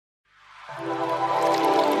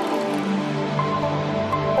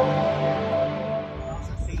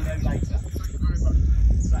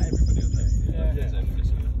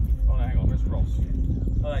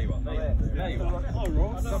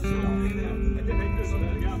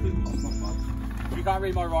You can't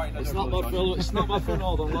read my writing. It's not my fault. It's not my fault.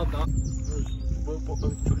 Hold on, lad.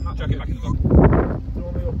 Chuck it back in the box.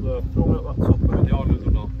 Throw me up there. Throw me up that top there. The argument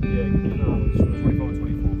or not? Yeah, give me that. 24 and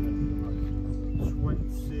 24. 20.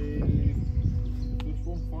 Which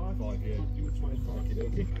one? 5? Yeah. Give me 25.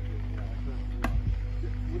 Okay.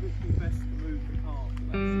 Would it be best to move the car to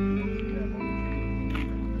that?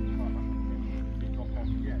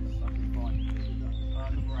 Yes, that'd be fine.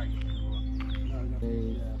 Number 8.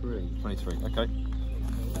 23. Okay.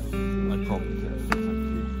 No problem.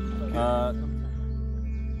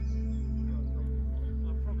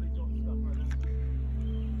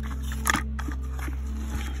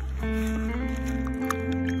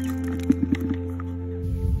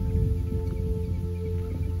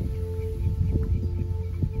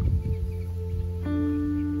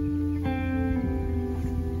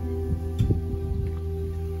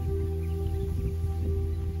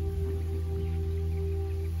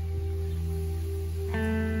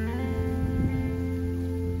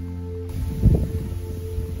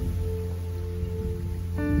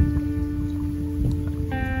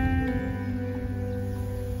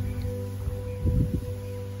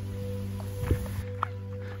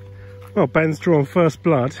 Well, Ben's drawn first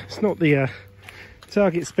blood. It's not the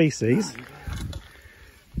target species.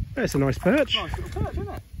 That's a nice perch. Nice little perch, isn't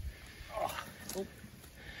it? Oh.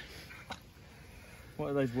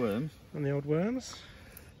 What are those worms? And the old worms.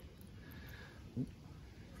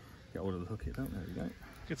 Get hold of the hook it, don't they? There you go.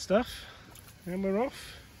 Good stuff. And we're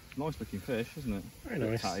off. Nice looking fish, isn't it? Very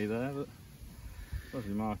nice. Tatty there, but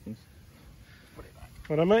lovely markings.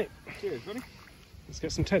 Well done, mate. Cheers, buddy. Let's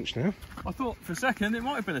get some tench now. I thought for a second it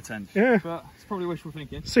might have been a tench. Yeah. But it's probably wishful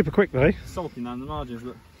thinking. Super quick though. Salty down the margins,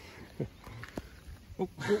 look. Oh,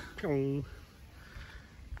 come on.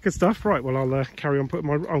 Good stuff. Right, well I'll carry on putting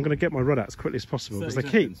my. I'm going to get my rod out as quickly as possible because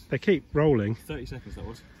they keep rolling. 30 seconds that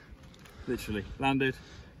was. Literally landed.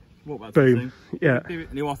 Walk back. Boom. Yeah.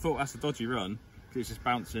 And I thought that's a dodgy run because it's just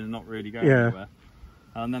bouncing and not really going anywhere.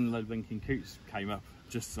 And then the load of blinking coots came up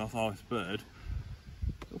just as I thought this bird.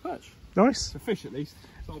 Little perch. Nice. It's a fish at least.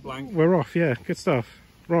 It's not blank. We're off. Yeah. Good stuff.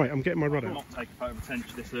 Right, I'm getting my rod out. Not take a photo of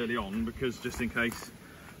tench this early on because just in case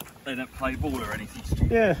they don't play ball or anything.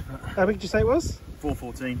 Yeah. How big did you say it was?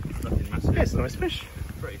 414. Looking massive. Yeah, it's a nice fish.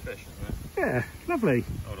 Pretty fish, isn't it? Yeah, lovely.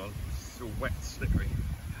 Hold on. It's all wet, slippery.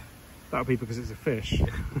 That'll be because it's a fish.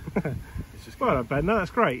 It's just Well done, Ben. No,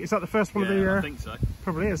 that's great. Is that the first one of the... I think so.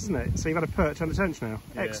 Probably is, isn't it? So you've had a perch and a tench now.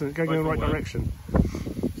 Yeah, Excellent, going in the right direction.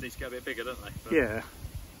 Needs to get a bit bigger, don't they? But yeah.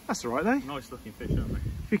 That's all right, though. Nice looking fish, aren't they?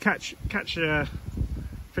 If you catch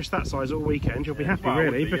fish that size all weekend, you'll be happy, well,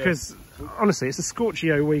 really, because honestly, it's a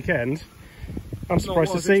scorchio weekend. I'm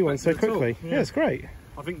surprised to see one so quickly. Yeah, it's great.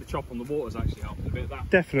 I think the chop on the water's actually helped a bit. That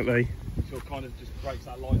Definitely. sort of kind of just breaks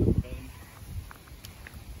that line up a bit.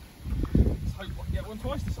 Let's hope I can get one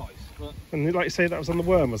twice the size. But And like you say, that was on the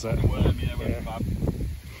worm, was it? the worm, yeah. Bad.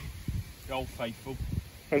 The old faithful.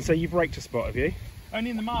 And so you've raked a spot, have you? Only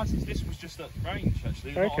in the margins. This was just at range,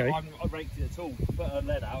 actually. Okay. I haven't raked it at all. Put a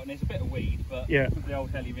lead out, and there's a bit of weed, but yeah, with the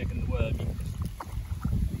old heli rig and the worm, you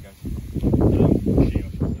can just there you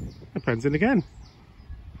go. Depends in again.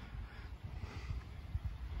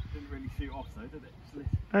 Didn't really shoot off though, did it?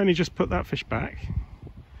 Only just put that fish back.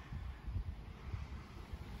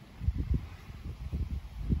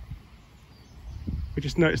 We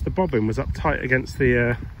just noticed the bobbin was up tight against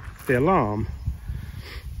the alarm.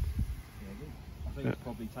 I think it's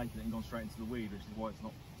probably taken it and gone straight into the weed, which is why it's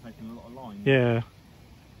not taking a lot of line. Yeah.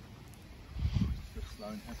 It's just slow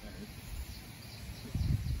and heavy.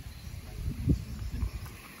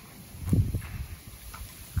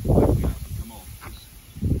 Come on,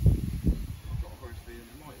 I've got a horse feeling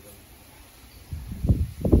it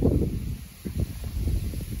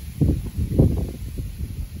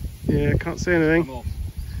might Yeah, can't see anything.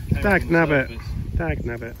 Dag nabbit. Dag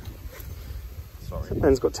nabbit. Sorry. So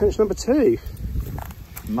Ben's got tench number 2.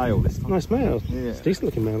 Male this time. Nice male. Yeah. It's a decent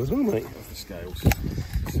looking male as well, mate. Off the scales.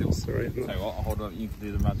 Sorry. Tell you what, I'll hold on, you can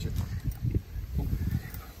do the magic.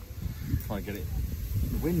 Try and get it.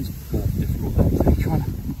 The wind's more difficult than trying to.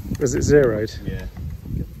 Was it zeroed? Yeah.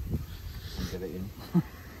 Get it in. Oh,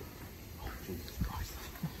 Jesus Christ.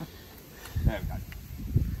 There we go.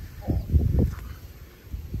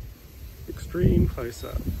 Extreme close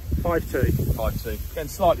up. 5'2". 5'2". Getting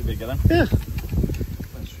slightly bigger then. Yeah.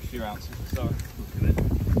 That's a few ounces. So, look at it.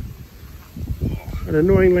 And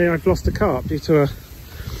annoyingly, I've lost a carp due to a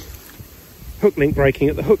hook link breaking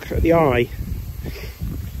at the hook at the eye.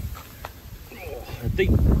 A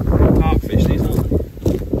deep carp fish, these aren't they?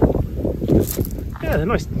 Yeah, they're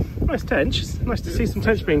nice tench. It's nice to see some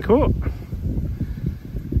tench being caught.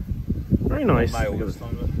 Very nice. Male this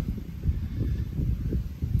time, but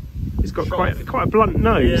He's got quite a blunt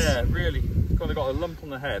nose. Yeah, really. Kind of got a lump on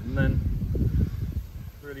the head and then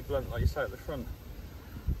really blunt, like you say, at the front.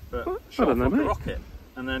 But shot off like a rocket,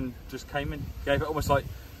 and then just came in, gave it almost like,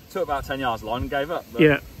 took about 10 yards line and gave up. But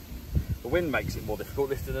yeah. The wind makes it more difficult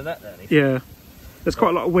lifting the net there. Yeah. There's quite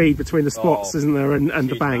a lot of weed between the spots, isn't there, and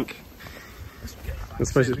the bank. I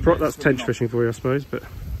suppose that's tench fishing for you, I suppose, but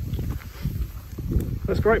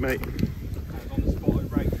that's great, mate. On the spot I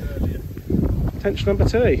raked earlier. Tench number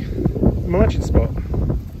 2, margin spot.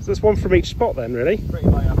 So that's one from each spot then, really. Pretty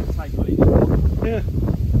late up the table each spot. Yeah.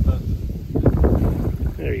 But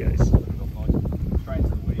there he goes. Straight into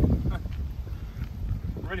the weed.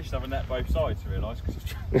 Really should have a net both sides to realise, because it's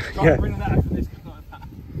trying to bring the net out from this like that.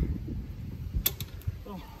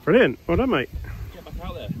 Oh. Brilliant. Well done, mate. Get back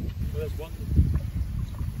out there. Well, there's one.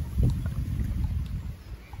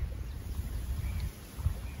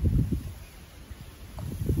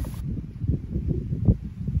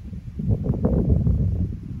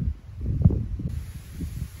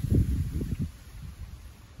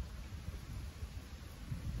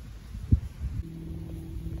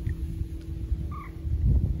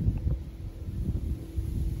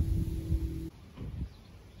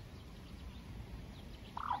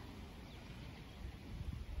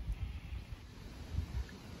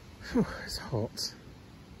 It's hot.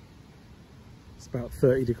 It's about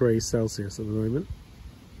 30 degrees Celsius at the moment.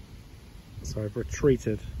 So I've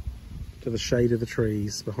retreated to the shade of the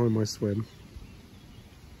trees behind my swim.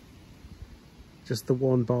 Just the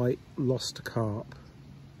one bite, lost a carp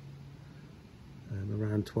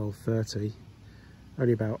around 12:30.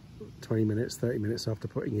 Only about 20 minutes, 30 minutes after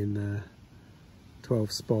putting in 12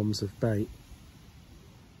 spoms of bait.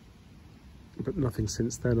 But nothing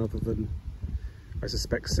since then other than, I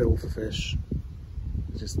suspect, silverfish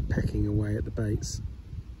just pecking away at the baits.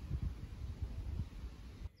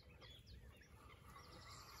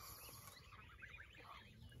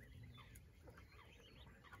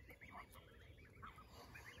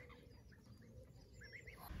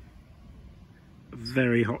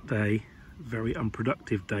 Very hot day, very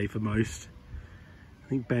unproductive day for most. I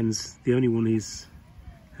think Ben's the only one who's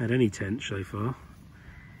had any tench so far.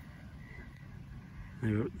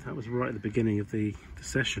 That was right at the beginning of the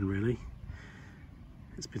session, really.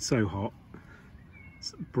 It's been so hot.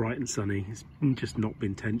 It's bright and sunny. It's just not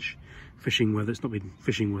been tench fishing weather. It's not been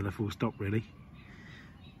fishing weather, full stop, really.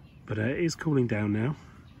 But it is cooling down now.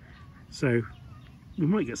 So we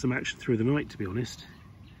might get some action through the night, to be honest.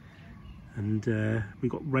 And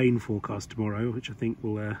we've got rain forecast tomorrow, which I think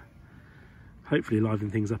will hopefully liven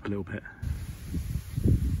things up a little bit.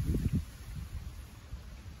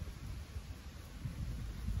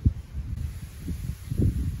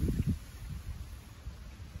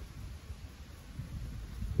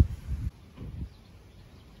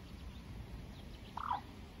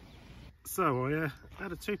 So I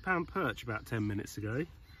had a £2 perch about 10 minutes ago,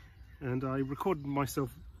 and I recorded myself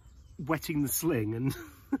wetting the sling and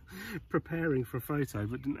preparing for a photo,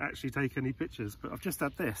 but didn't actually take any pictures. But I've just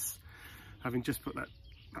had this, having just put that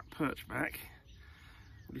perch back.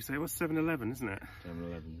 What do you say? It was 7:11, isn't it?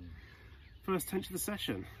 7:11. First tench of the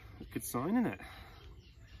session. A good sign, isn't it?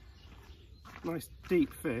 Nice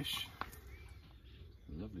deep fish.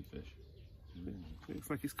 Lovely fish. Looks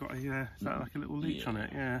like it's got a is that like a little leech on it?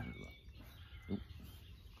 Yeah.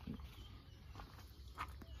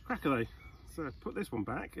 Cracker though. So put this one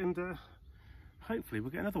back, and hopefully we'll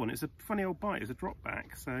get another one. It's a funny old bite. It's a drop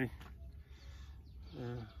back, so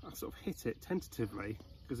I sort of hit it tentatively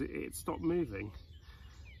because it stopped moving.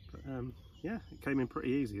 But yeah, it came in pretty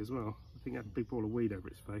easy as well. I think it had a big ball of weed over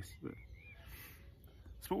its face, but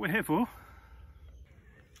that's what we're here for.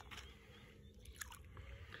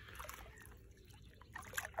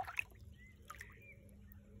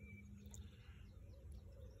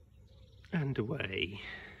 And away.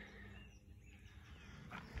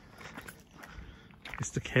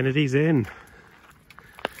 Mr. Kennedy's in.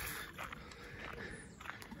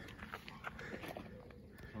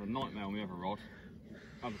 A nightmare on the other rod.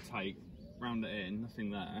 Have a take, round it in, nothing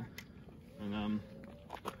there, and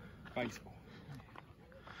basically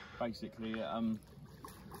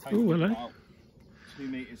taking about 2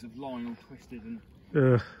 meters of line all twisted and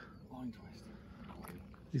line twisted.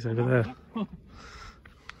 He's over there.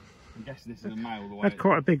 I guess this is a male the way. Had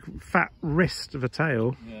quite a big fat wrist of a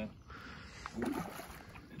tail. Yeah.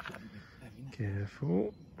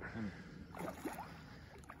 Careful.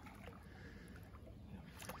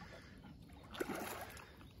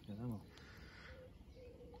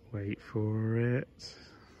 Wait for it. Just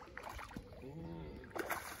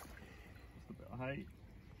a bit of hate.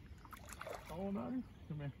 Oh no,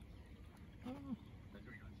 come here. Oh.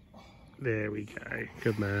 There we go.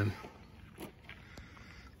 Good man.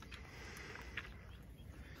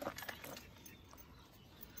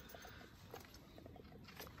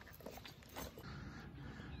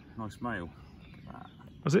 nice male.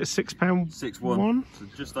 Was it a £6? 6-1, so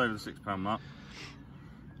just over the £6 mark.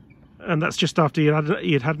 And that's just after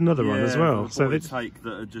you'd had another one as well. So they take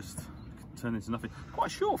that had just turned into nothing. Quite a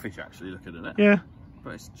short fish actually, looking at it. Yeah.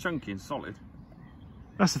 But it's chunky and solid.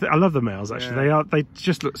 That's the thing. I love the males actually. Yeah. They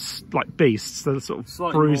just look like beasts. They're sort of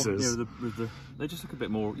slightly bruisers. More, yeah, they just look a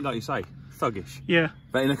bit more, like you say, thuggish. Yeah.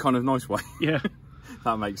 But in a kind of nice way. Yeah.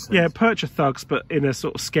 That makes sense. Yeah, perch are thugs, but in a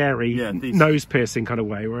sort of scary, nose piercing kind of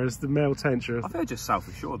way. Whereas the male tench are. I think they're just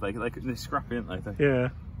self-assured. They're scrappy, aren't they? Yeah.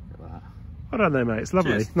 Look at that. I don't know, mate. It's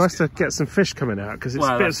lovely. Cheers. Nice to get some fish coming out because it's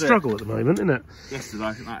a bit of a struggle at the moment, isn't it? Yesterday,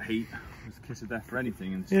 I think that heat was a kiss of death for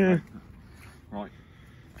anything. And yeah. Right.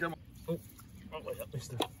 Come on. Oh, wait up,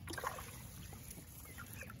 mister.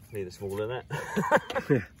 Need a smaller net.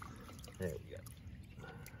 Yeah. There we go.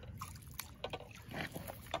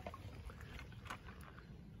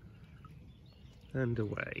 And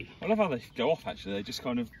away. I love how they go off actually. They just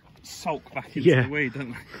kind of sulk back into the weed,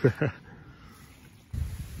 don't they?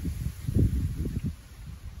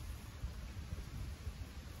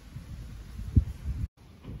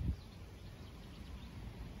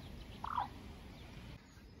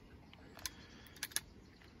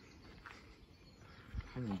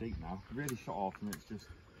 Hanging deep now. Really shot off, and it's just.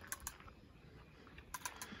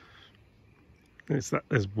 It's that.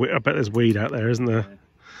 I bet there's weed out there, isn't there?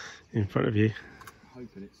 Yeah. In front of you. I'm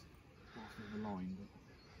hoping it's the line.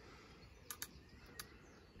 But...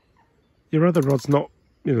 Your other rod's not.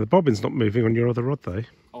 You know, the bobbin's not moving on your other rod though.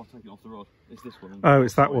 I'll take it off the rod. It's this one. Oh,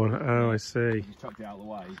 it's that one. Oh, I see. Just chucked it out of the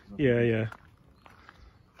way. Yeah.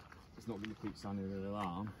 It's not going to keep sounding an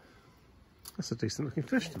alarm. That's a decent looking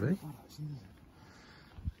fish to me.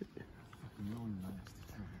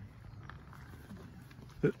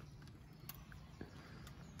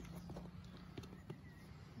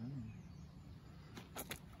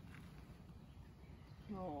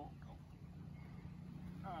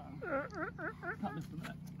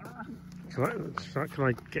 Can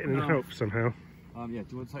I get in and help somehow? Yeah, do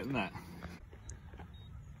you want to take the net?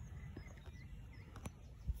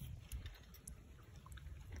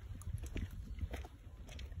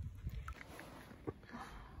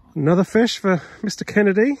 Another fish for Mr.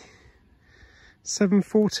 Kennedy.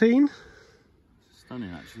 714.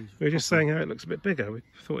 Stunning actually. We were just saying how it looks a bit bigger. We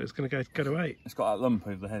thought it was going to go to 8. It's got that lump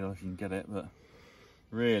over the head, I don't know if you can get it, but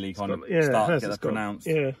really kind of start to get that pronounced.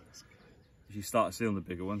 Yeah. If you start seeing the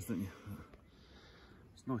bigger ones, don't you?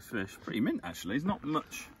 It's a nice fish. Pretty mint actually. It's not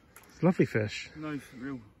much. It's a lovely fish. No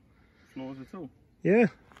real flaws at all. Yeah.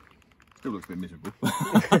 Still looks a bit miserable.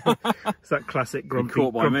 It's that classic grumpy.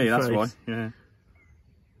 Caught by me, that's face. why. Yeah.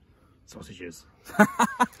 Sausages.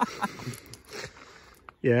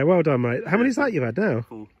 Yeah, well done, mate. How many's that you've had now?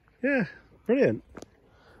 4. Yeah, brilliant.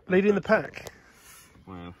 Leading the pack.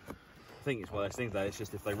 Wow. I think it's one of those things though, it's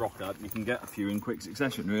just if they rock up, you can get a few in quick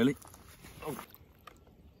succession, really. Oh.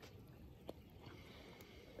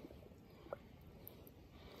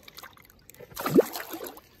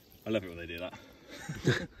 I love it when they do that.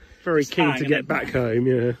 Very keen to get back home,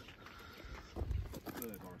 yeah. There's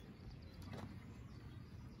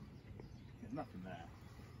nothing there.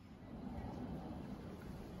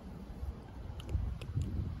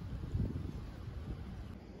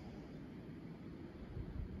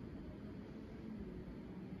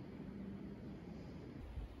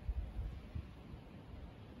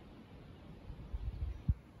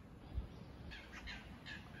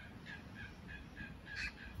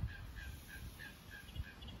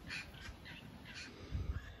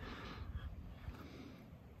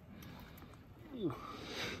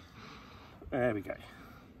 There we go.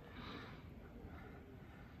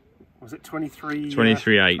 Was it 23?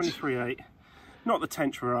 23.8. 23.8. Not the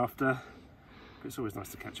tench we're after, but it's always nice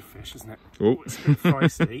to catch a fish, isn't it? Oh. It's a bit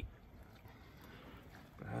feisty.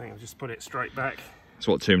 I think I'll just put it straight back. That's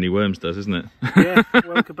what too many worms does, isn't it? Yeah,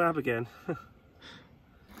 worm kebab again.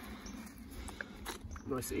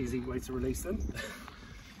 Nice easy way to release them.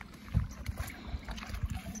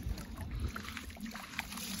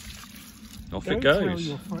 Off it goes.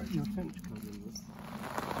 Tell your tench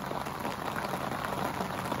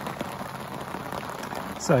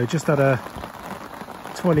so just had a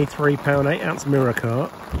 £23 8-ounce mirror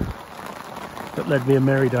cart that led me a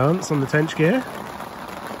merry dance on the tench gear.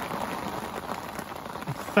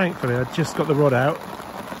 And thankfully I just got the rod out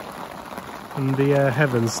and the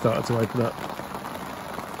heavens started to open up.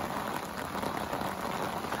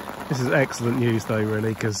 This is excellent news though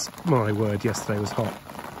really, because my word, yesterday was hot.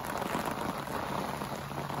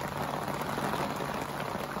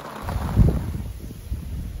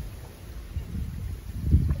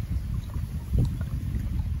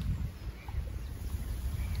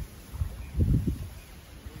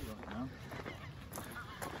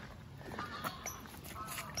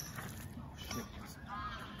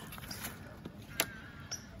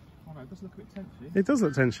 does look a bit tenchy. It does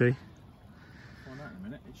look tenchy. Find out in a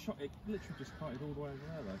minute. It literally just kited all the way over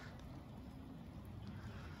there though.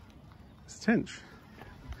 It's a tench.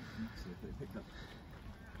 Let's see if it picked up.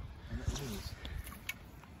 And it is.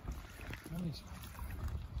 Nice.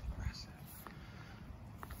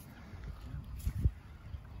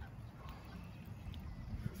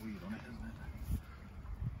 Weed on it, isn't it?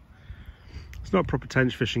 It's not proper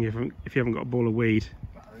tench fishing if you haven't got a ball of weed.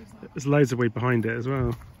 Battery, There's loads of weed behind it as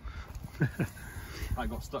well. I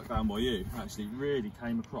got stuck down by you. Actually, really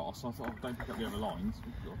came across. I thought, oh, don't pick up the other lines.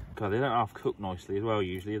 God, they don't half cook nicely as well.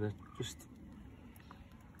 Usually, they're just.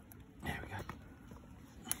 There we go.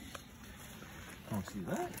 Can't see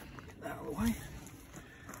that. Get that out of the way.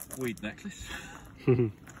 Weed necklace.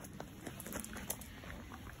 Grab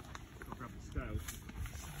the scale.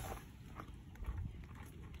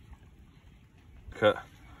 Look at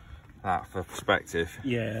that for perspective.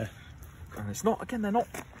 Yeah. And it's not, again, they're not.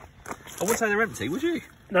 I wouldn't say they're empty, would you?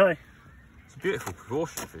 No. It's a beautiful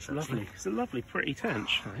proportion of fish, actually. Lovely. It's a lovely, pretty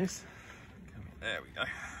tench. Nice. There we go.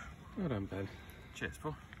 Well done, Ben. Cheers,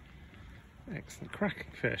 Paul. Excellent,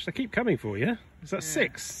 cracking fish. They keep coming for you. Is that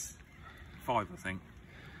 6? 5, I think.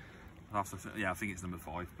 Yeah, I think it's number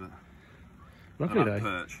 5, but Lovely that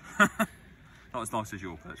though. perch. Not as nice as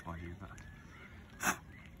your perch, mind you, but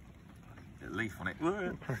bit of leaf on it.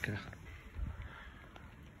 Cracker.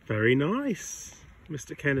 Very nice,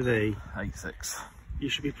 Mr. Kennedy. 8-6. You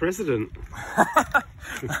should be president.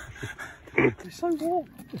 It's so warm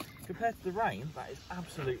compared to the rain. That is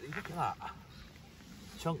absolutely, look at that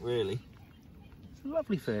chunk, really. It's a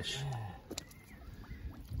lovely fish.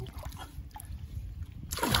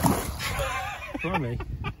 Blimey.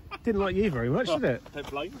 Didn't like you very much, did it? Don't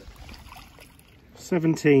blame it.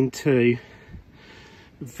 17-2.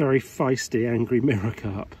 Very feisty, angry mirror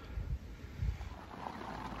carp.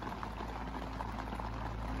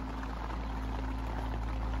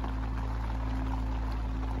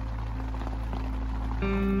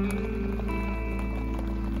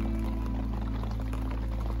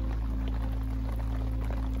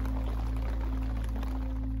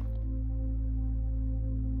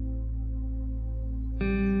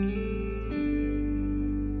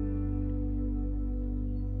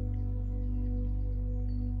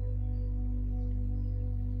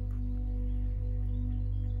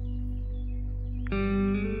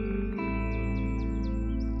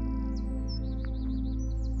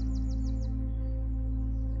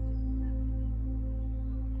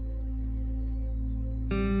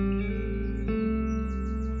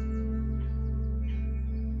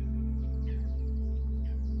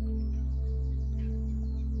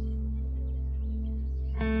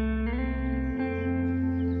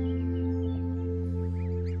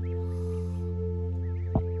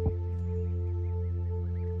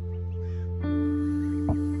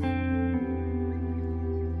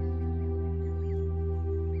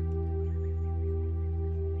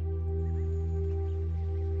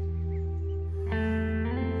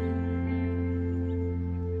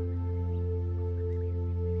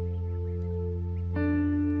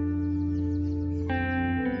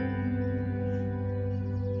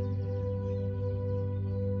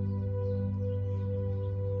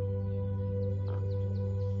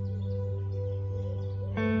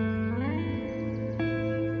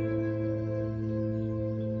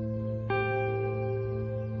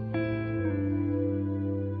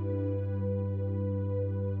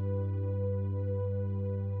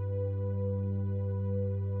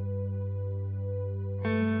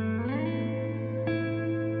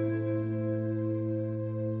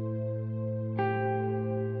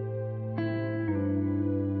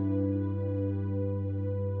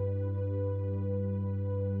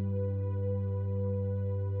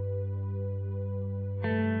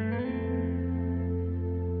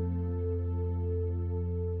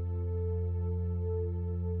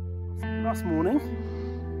 Last morning,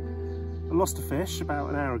 I lost a fish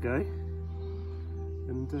about an hour ago,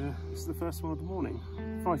 and this is the first one of the morning.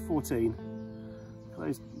 5:14. Look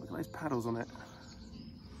at those paddles on it.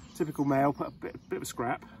 Typical male, put a bit of a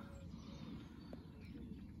scrap,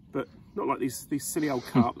 but not like these silly old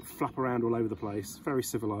carp that flap around all over the place. Very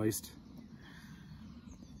civilised.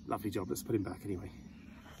 Lovely job. Let's put him back anyway.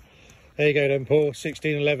 There you go then, Paul.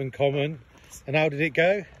 1611 common. And how did it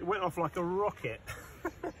go? It went off like a rocket.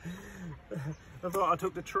 I thought I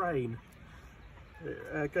took the train.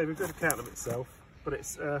 It gave a good account of itself, but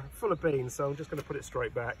it's full of beans, so I'm just going to put it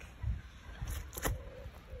straight back.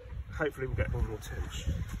 Hopefully we'll get one more tench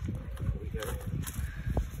before we go.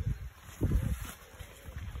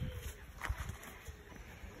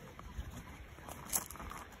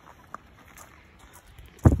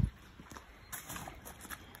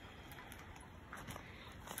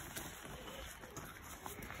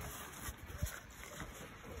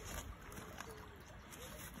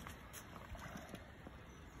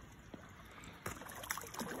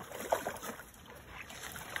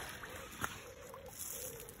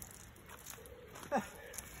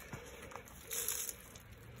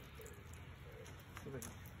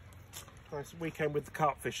 Nice weekend with the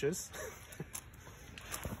carp fishers.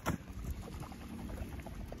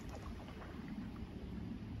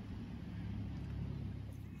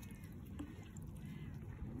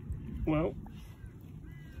 Well,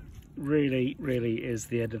 really is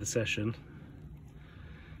the end of the session.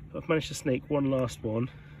 I've managed to sneak one last one.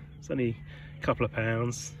 It's only a couple of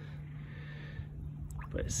pounds,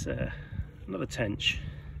 but it's another tench.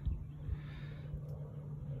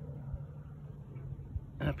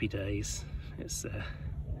 Happy days. It's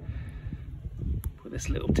put this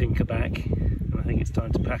little tinker back, and I think it's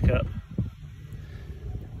time to pack up.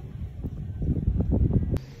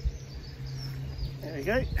 There we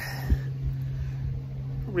go.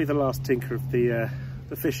 Probably the last tinker of the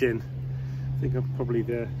fishing. I think I'm probably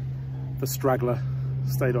the straggler.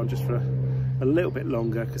 Stayed on just for a little bit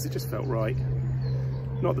longer because it just felt right.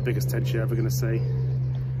 Not the biggest tench you're ever going to see,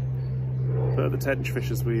 but at the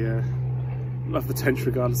Tenchfishers we love the tench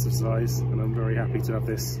regardless of size, and I'm very happy to have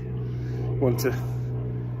this one to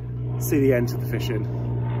see the end of the fishing.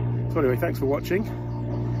 So anyway, thanks for watching,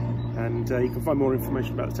 and you can find more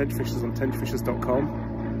information about the Tenchfishers on tenchfishers.com,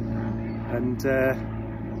 and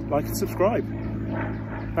like and subscribe.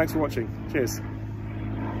 Thanks for watching. Cheers.